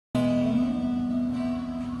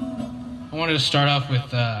wanted to start off with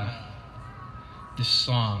this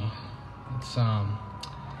song. It's a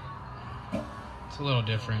little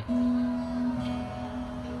different.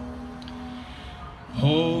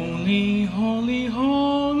 Holy, holy,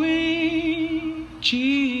 holy,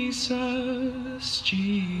 Jesus,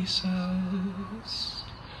 Jesus.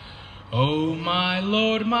 Oh, my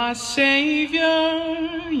Lord, my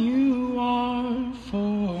Savior, you are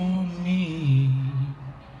for me.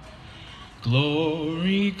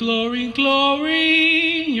 Glory, glory,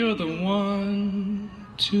 glory, you're the one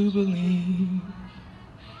to believe.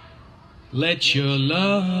 Let your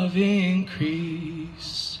love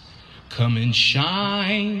increase. Come and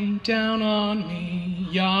shine down on me,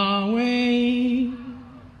 Yahweh.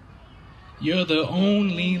 You're the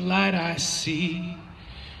only light I see.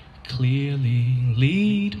 Clearly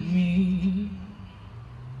lead me.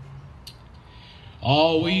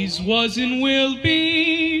 Always was and will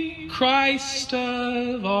be Christ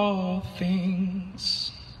of all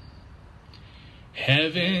things.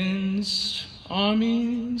 Heaven's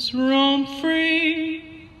armies roam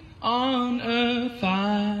free, on earth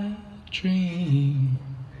I dream.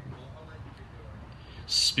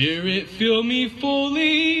 Spirit, fill me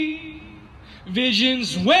fully,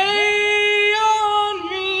 visions weigh on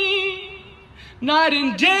me. Night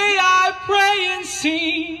and day I pray and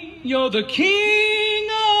sing, you're the King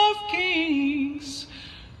of Kings.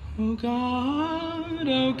 Oh God,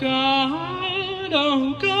 oh God,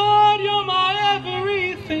 oh God, you're my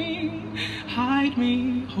everything. Hide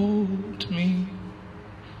me, hold me.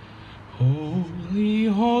 Holy,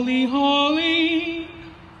 holy, holy,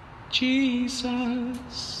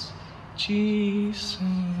 Jesus, Jesus.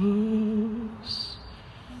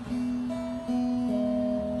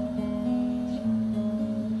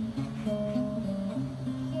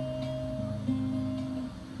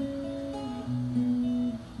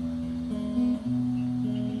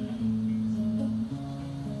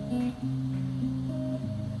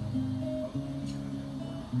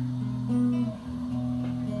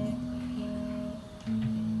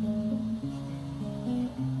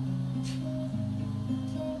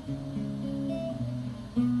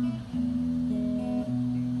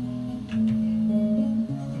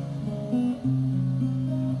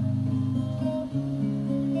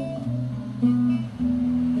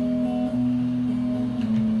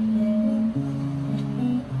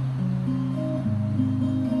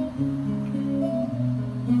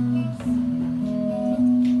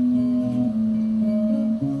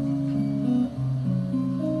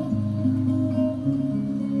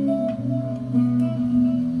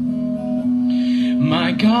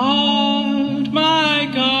 My God,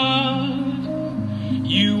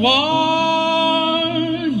 you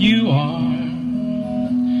are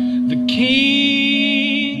the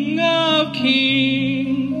King of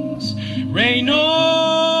Kings. Reign over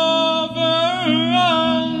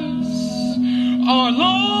us, our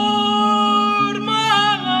Lord,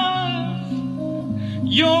 my love.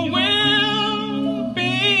 Your will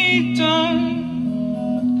be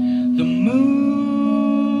done. The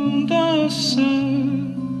moon, the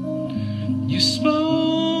sun, you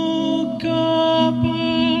spoke above.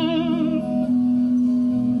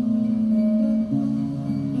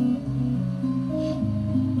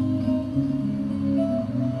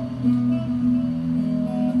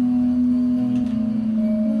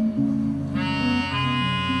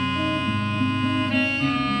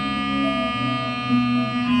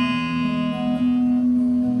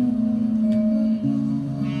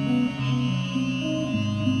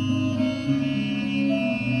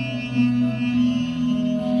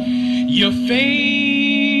 Your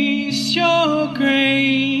face, your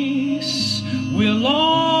grace will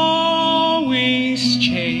always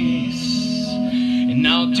chase, and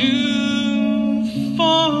I'll do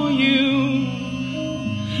for you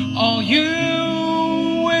all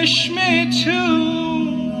you wish me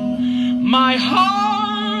to. My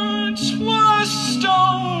heart was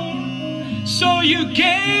stone, so you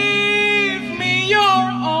gave me your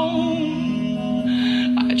own.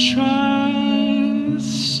 I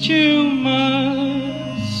trust you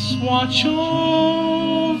must watch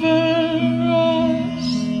over us.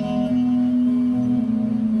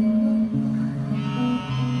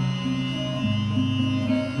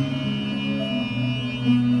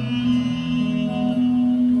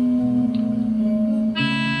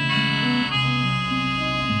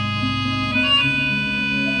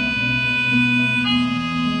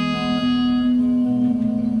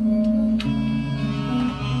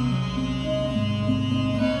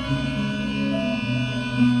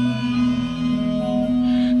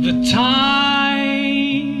 The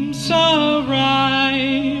times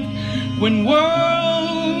arrive when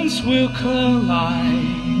worlds will collide.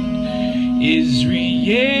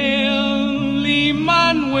 Israel,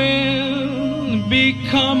 Emmanuel,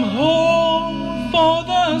 become home for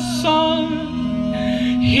the Son.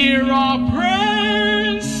 Hear our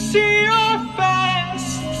prayers, see our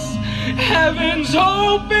fasts, heavens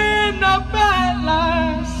open up at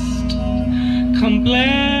last. Come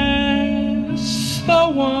bless the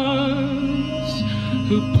ones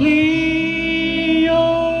who plead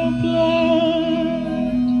your blood.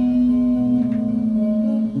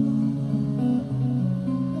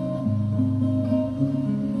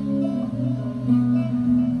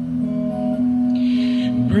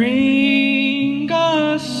 Bring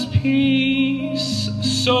us peace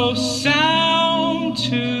so sound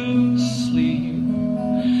to sleep.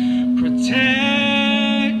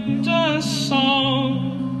 Protect us all.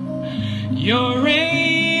 Your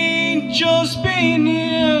angels be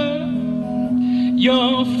near.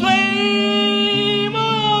 Your flame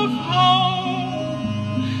of hope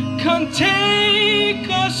can take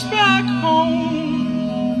us back home.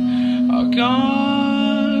 Our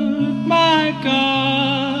God, my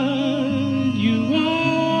God, you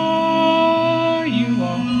are.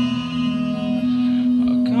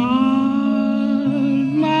 Our God,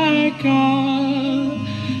 my God,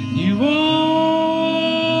 you are.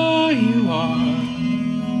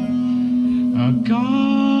 Our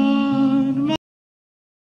God, my.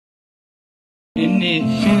 And it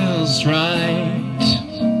feels right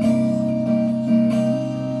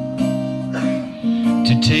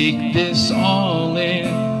to take this all in.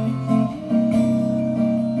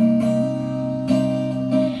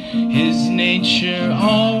 His nature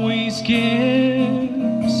always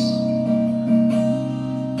gives.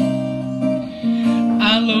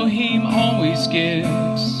 Elohim always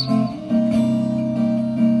gives.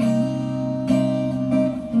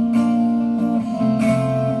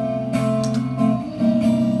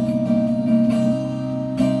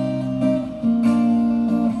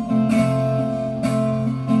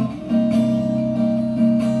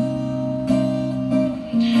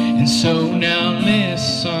 And so now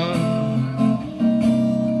listen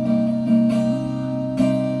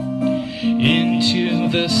into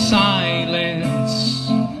the silence.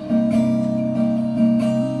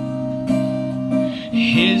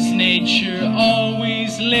 His nature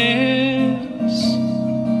always lives.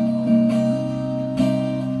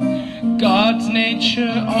 God's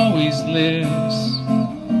nature always lives.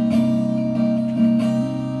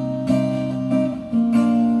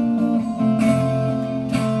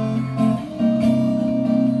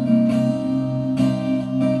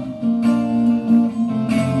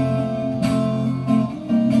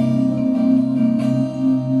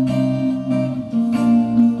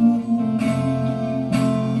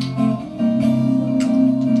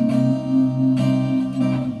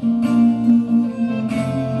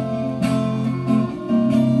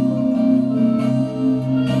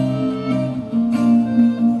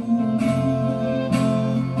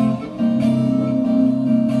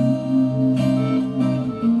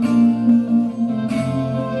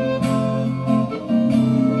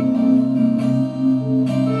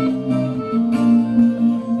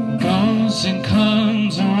 And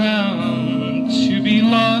comes around to be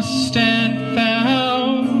lost and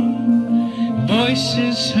found.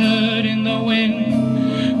 Voices heard in the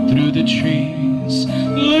wind through the trees,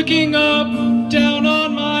 looking up, down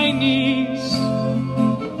on my knees,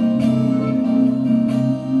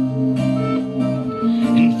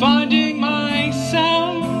 and finding myself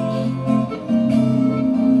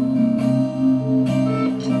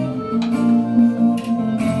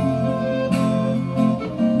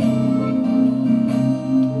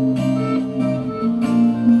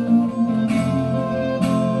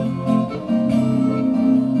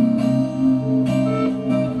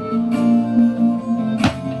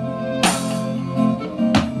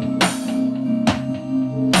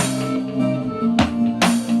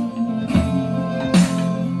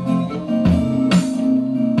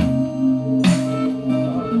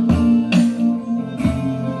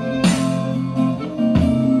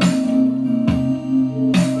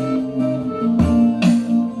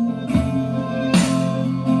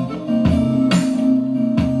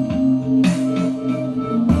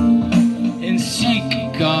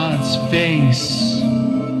God's face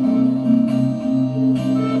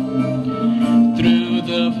through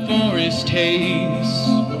the forest haze.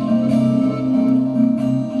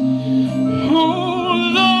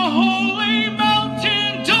 Oh, the holy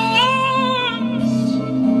mountain dawns.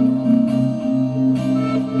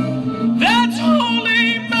 That's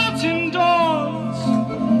holy mountain dawns.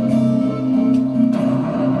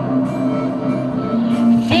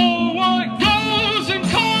 For what goes and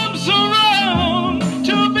comes around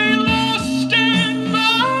to be lost and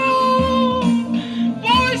found.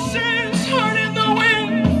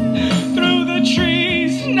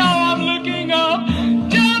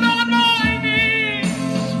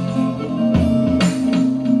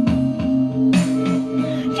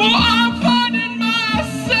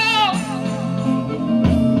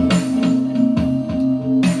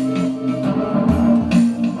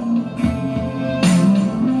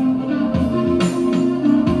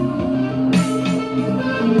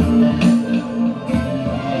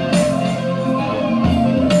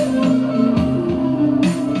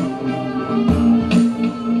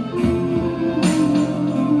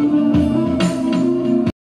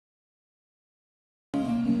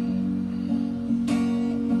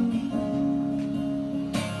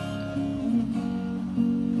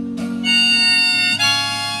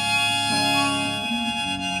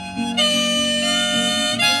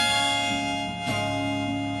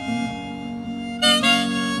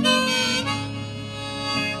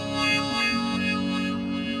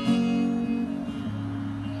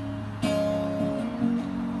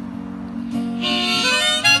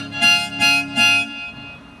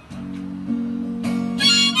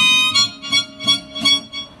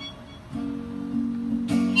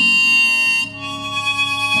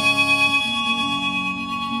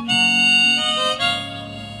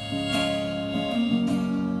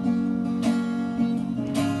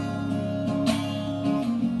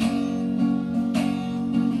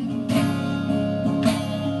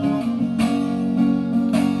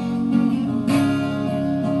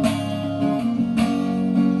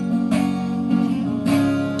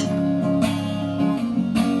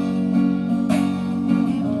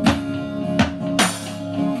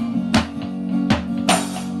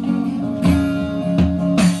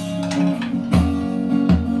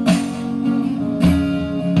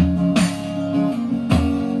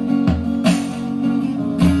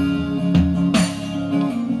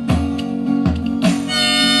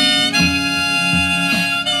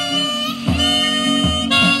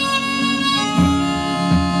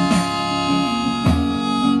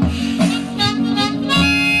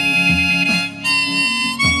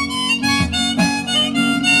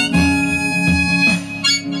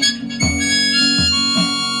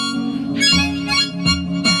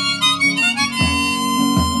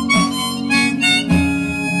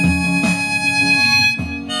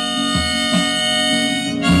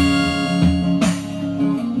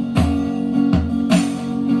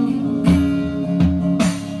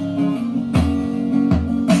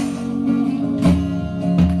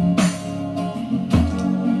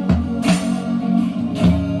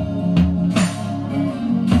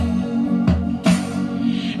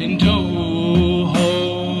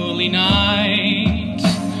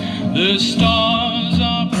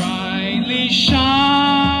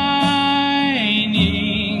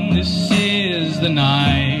 the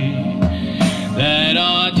night that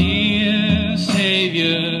our dear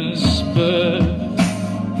Savior's birth.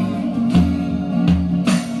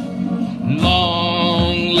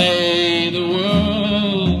 Long lay the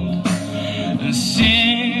world in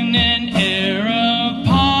sin and error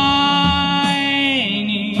pining,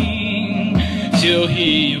 till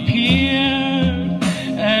he appeared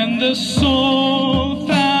and the soul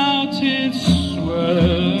felt its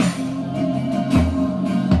worth.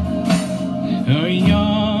 A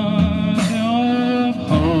yard of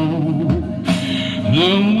hope,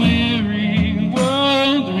 the weary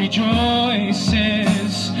world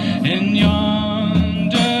rejoices, and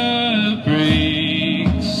yonder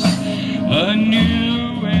breaks a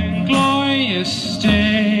new and glorious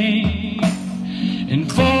day. And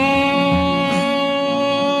fall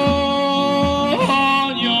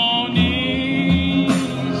on your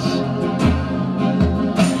knees,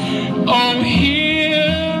 oh, hear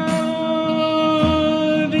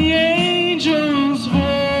the angel's voice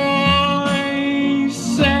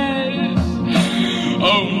says,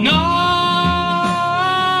 oh,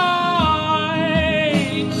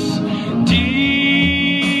 nights divine,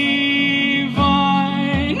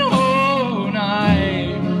 oh,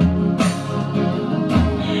 night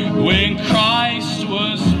when Christ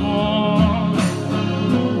was born,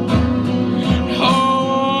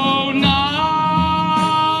 oh, night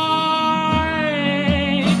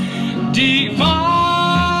divine,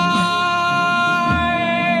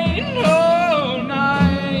 oh,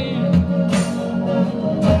 night divine.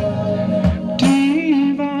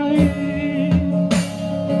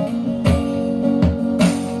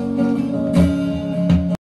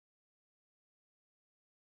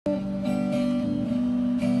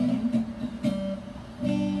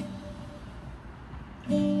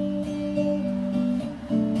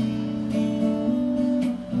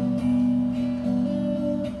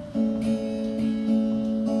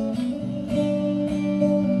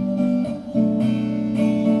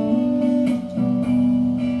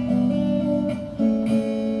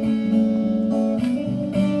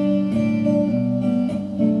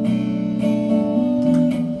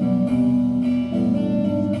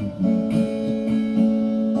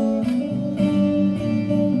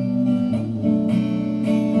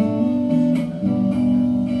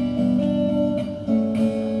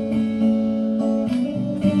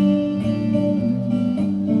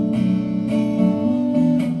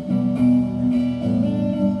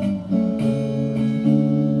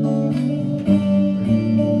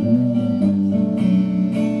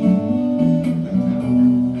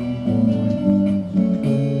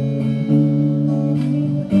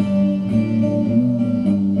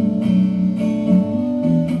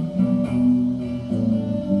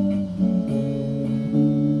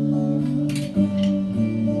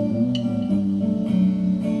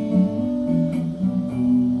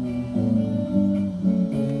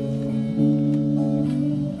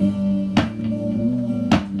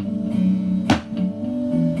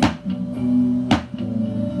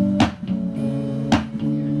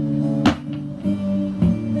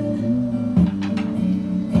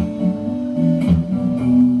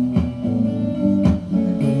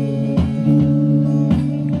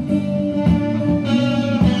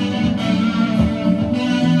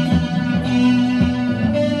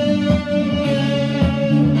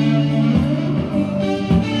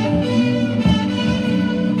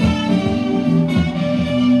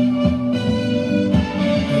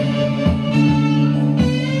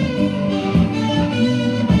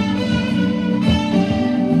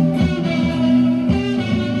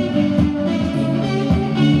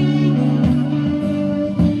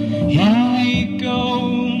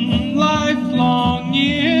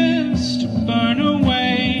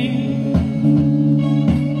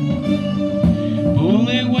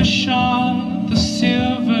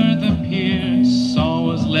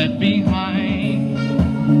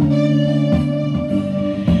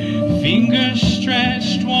 Fingers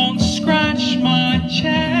stretched won't scratch my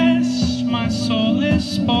chest. My soul is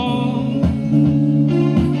spoiled.